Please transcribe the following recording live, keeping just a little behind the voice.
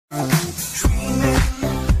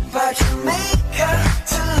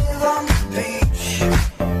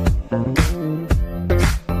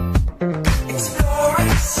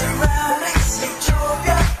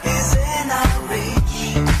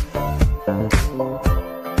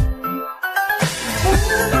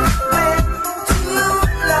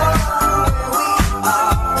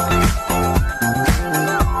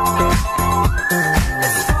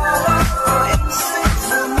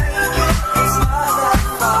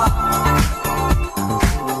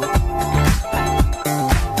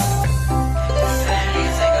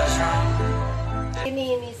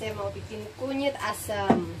Kunyit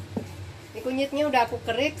asam. Ini kunyitnya udah aku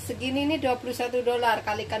kerik segini nih, $21,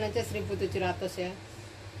 kalikan aja 1.700 ya.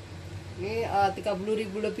 Ini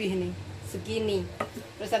 30.000 lebih nih, segini.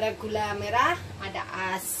 Terus ada gula merah, ada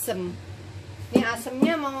asem. Ini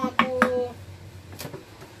asemnya mau aku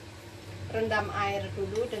rendam air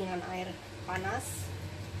dulu dengan air panas.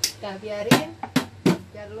 Udah biarin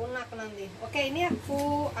biar lunak nanti. Oke, ini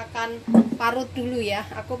aku akan parut dulu ya.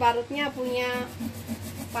 Aku parutnya punya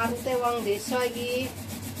parute wong desa iki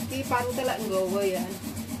parute lek nggawa ya.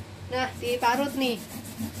 Nah, diparut nih.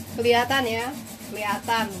 Kelihatan ya?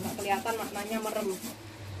 Kelihatan, nggak kelihatan maknanya merem.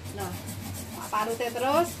 Nah, parute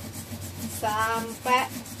terus sampai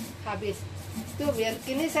habis. Tuh, biar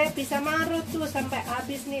gini saya bisa marut tuh sampai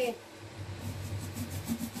habis nih.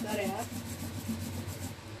 Bentar ya.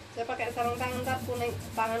 Saya pakai sarung tangan, ntar kuning,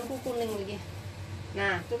 tanganku kuning lagi.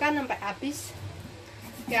 Nah, tuh kan sampai habis.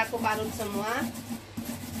 Oke, aku parut semua.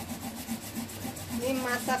 Ini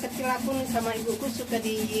masa kecil aku nih sama ibuku suka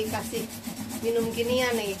dikasih minum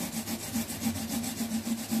ginian nih,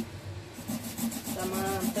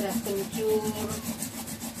 sama beras kencur.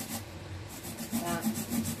 Nah,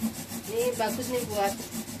 ini bagus nih buat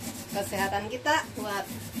kesehatan kita, buat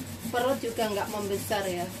perut juga nggak membesar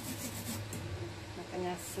ya,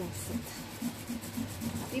 makanya sungset.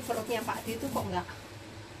 Tapi perutnya Pak Di itu kok nggak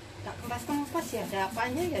kempas-kempas ya, ada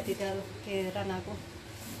apanya ya di dalam keran aku.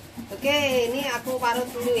 Oke, ini aku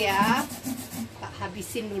parut dulu ya, tak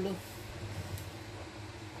habisin dulu.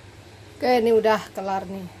 Oke, ini udah kelar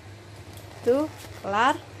nih, tuh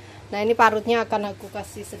kelar. Nah, ini parutnya akan aku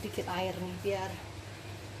kasih sedikit air nih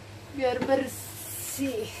biar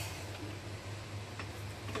bersih.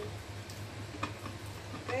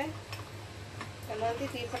 Oke, dan nanti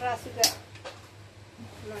diperas juga.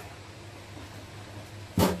 Nah,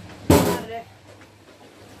 benar deh.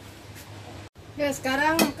 Ya,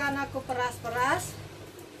 sekarang kan aku peras-peras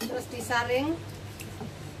terus disaring.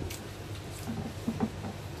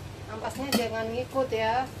 Ampasnya jangan ngikut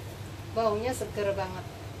ya, baunya seger banget.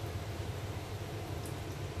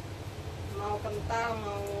 Mau kental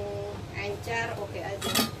mau encer oke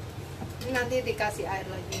aja. Ini nanti dikasih air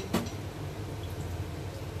lagi.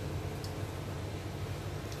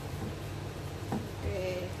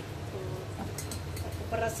 Oke, aku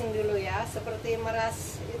perasin dulu ya, seperti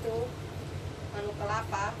meras itu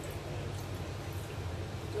kelapa.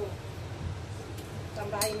 Tuh,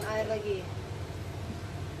 tambahin air lagi,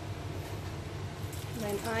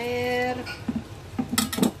 main air.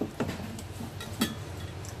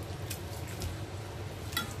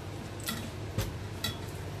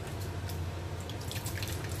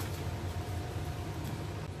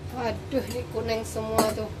 Waduh, ini kuning semua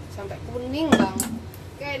tuh, sampai kuning banget.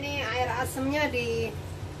 Oke, ini air asemnya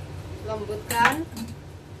dilembutkan.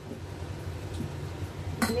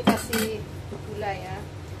 Ini kasih gula ya.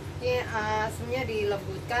 Ini asemnya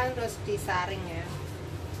dilembutkan terus disaring ya.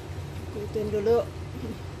 Ikutin dulu.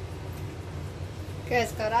 Oke,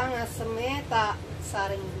 sekarang asemnya tak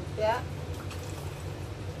saring juga.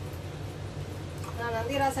 Nah,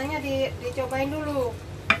 nanti rasanya dicobain dulu.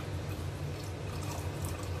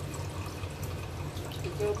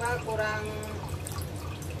 Dicoba kurang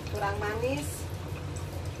manis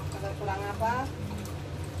atau kurang apa.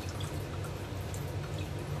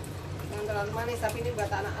 Yang terlalu manis, tapi ini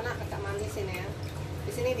buat anak-anak agak manis ini ya.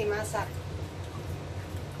 Di sini dimasak.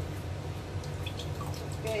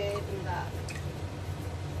 Oke, bentar.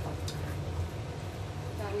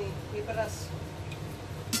 Nah, nih diperas.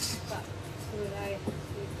 Pak, mulai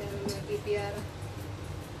ditaruh lagi biar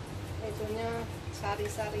itunya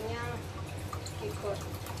sari-sarinya ikut.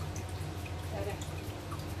 Ada.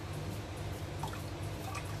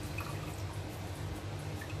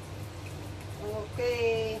 Oke.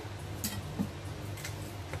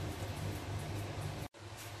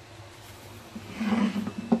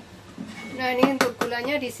 Nah, ini untuk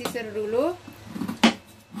gulanya disisir dulu.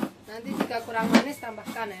 Nanti jika kurang manis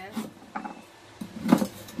tambahkan ya.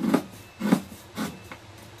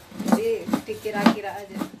 Jadi dikira-kira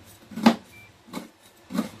aja.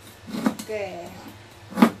 Oke.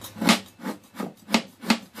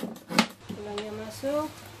 Gulanya masuk.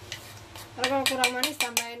 Kalau kurang manis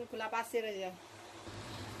tambahin gula pasir aja.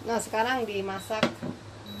 Nah, sekarang dimasak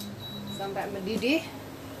sampai mendidih.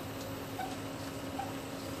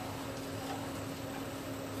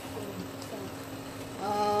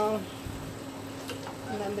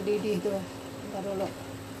 mendidih tuh. Bentar dulu.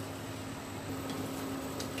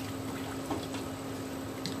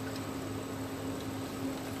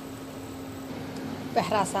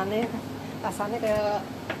 Rasanya kayak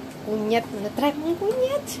kunyit, ngetrek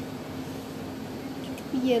kunyit.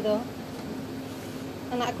 Iya tuh.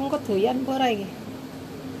 Anakku kok doyan apa ora iki?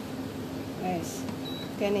 Wes.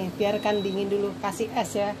 Oke nih, biarkan dingin dulu, kasih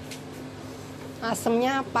es ya.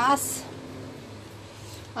 Asemnya pas.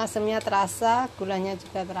 Asemnya terasa, gulanya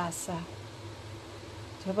juga terasa.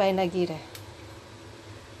 Cobain lagi deh.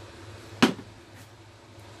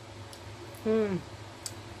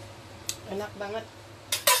 Enak banget.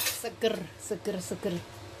 Seger.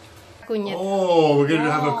 Kunyit. Oh, we're gonna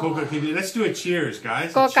have a Coca Kunyit. Let's do a cheers,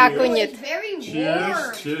 guys. Coca Cheers. Kunyit. Very Cheers.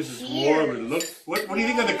 warm. Cheers is warm. And look, what do you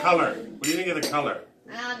think of the color? What do you think of the color?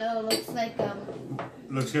 I don't know. Looks like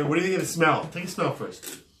Looks good. What do you think of the smell? Take a smell first.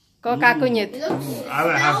 Coca Kunyit. It looks. It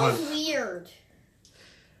I have smells one. weird.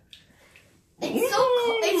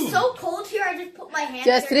 It's so cold here. I just put my hand.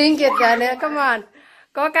 Just there. drink it, Daniel. Come on.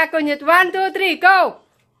 Coca Kunyit. 1, 2, 3, go.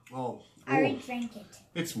 Oh, I already drank it.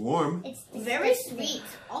 it's warm. It's Very sweet.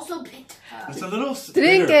 Also bitter. It's a little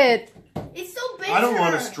Drink bitter. it. It's so bitter. I don't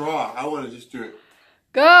want a straw. I want to just do it.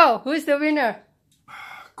 Go. Who's the winner?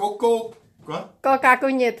 Coco. What? Coca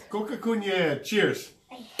Kunyit. Coca Kunyit. Cheers.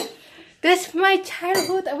 That's my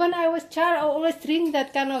childhood. When I was child, I always drink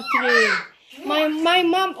that kind of drink. My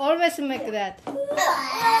mom always make that.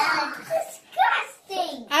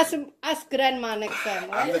 disgusting. Ask grandma next time.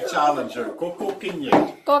 I'm Right? the challenger. Coco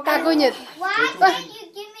Kunyit. Coca Kunyit. Why can't you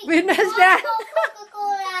give me Winners that.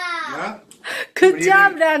 Coca-Cola? Yeah? Good What do you job,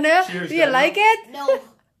 think? Daniel. Cheers, Do you Daniel. like it? No,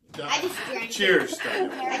 I just drank it. Cheers,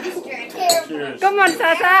 Daniel. I just drank it. Terrible. Cheers. Come on,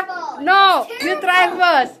 Sasa. No, you try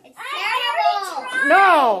first. It's terrible.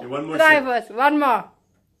 No, Okay, one more try sip. first. One more.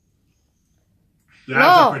 That's a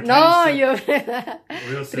No, pretend no, sip. you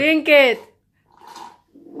Real sip. drink it.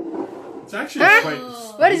 It's actually Huh? quite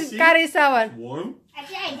What is spicy. curry sour? Warm.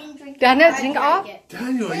 Actually, I didn't drink it. Daniel, I drink drank off. it.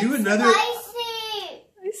 Daniel, are you another? Spicy.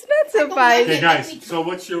 It's not so don't like Okay, spicy. guys. So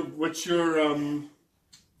what's your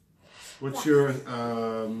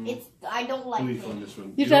I don't like belief on it. this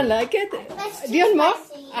one? You don't like it? That's Do you want more?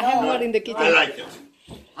 spicy. I have more in the kitchen. I like it.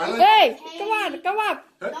 I like Hey, come on, come up.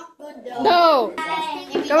 Not good though. No,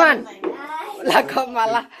 Maybe come on. not mine. Lah kok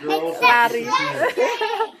malah Girls lari.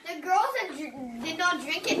 The girls that did not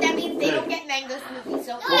drink it, that means they don't get mango smoothie.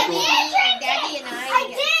 So me, Daddy, and I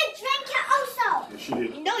did drink it also. She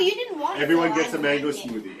did. No, you didn't want it. Everyone so gets a I mango drank it.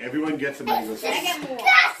 smoothie. Everyone gets a mango Can I smoothie. get more?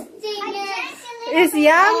 Disgusting. It's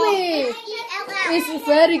yummy. It's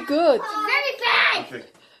very good. Very bad. Okay.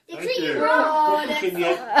 The Thank treat you. roll. Coco that's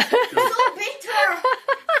Kunyit. So bitter.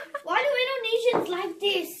 Why do Indonesians like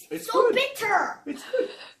this? It's so good. bitter. It's good.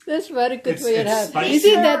 That's very good It's- for your it's health. spicy. You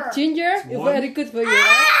see that ginger? warm. Very good for you.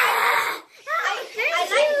 Right? I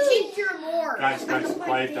like ginger more. Guys, I don't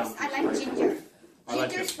quiet like down, this. I please, like quiet. ginger. I like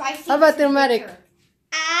Ginger it. spicy. How about is turmeric? bitter.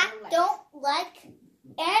 I don't like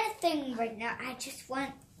anything right now. I just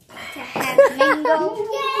want to have mango.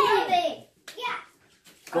 Yay! Yeah.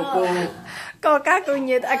 Coco. Coca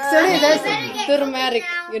Kunyit. Actually, that's better get turmeric.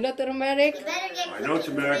 cooking now. You know turmeric? Better get I know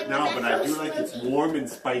turmeric now, but I do like it's warm and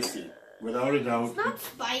spicy. Without a doubt. It's not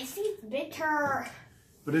spicy. It's bitter.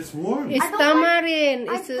 But it's warm. It's I don't like- tamarind.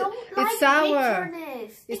 I It's don't it's like sour.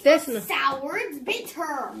 bitterness. It's It's that's not not. sour. It's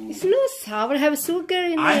bitter. It's not sour. Have sugar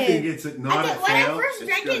in I think it. it's not a When I fail. first It's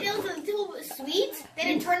drank good. it was a little sweet. Then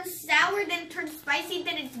it turns sour. Then it turns spicy.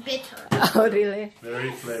 Then it's bitter. Oh really?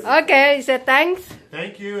 Very flavorful. Okay. So thanks.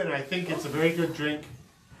 Thank you, and I think it's a very good drink.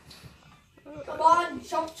 Come on,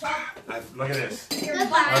 chop chop. Look at this.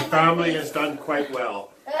 Goodbye. Our family has done quite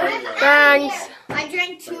well. Thanks. I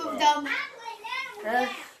drank 2 of them.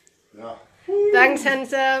 Yeah. Thanks,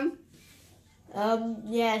 handsome.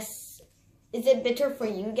 Yes. Is it bitter for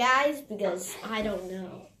you guys? Because I don't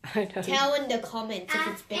know. I don't know. Tell in the comments if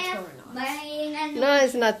it's bitter or not. No,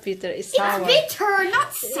 it's not bitter. It's sour. It's bitter,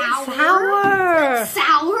 not sour. Sour.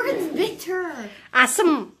 Sour, it's bitter.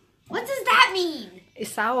 Asem. What does that mean?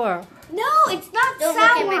 It's sour. No, it's not Don't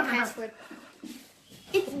sour. look at my password.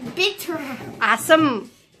 It's bitter. Asem.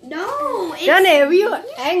 No, it's Then if you're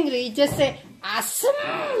angry, just say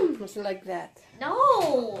asem. Just like that.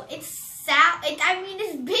 no, it's sour.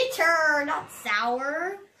 It's bitter, not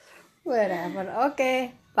sour. Whatever.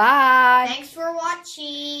 Okay. Bye. Thanks for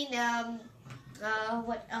watching.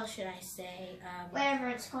 What else should I say? Whatever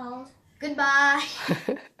it's called. Goodbye.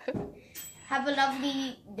 Have a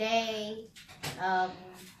lovely day.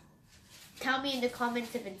 Tell me in the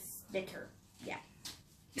comments if it's bitter. Yeah.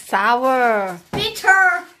 Sour.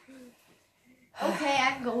 Bitter! Okay,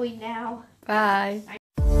 I'm going now. Bye.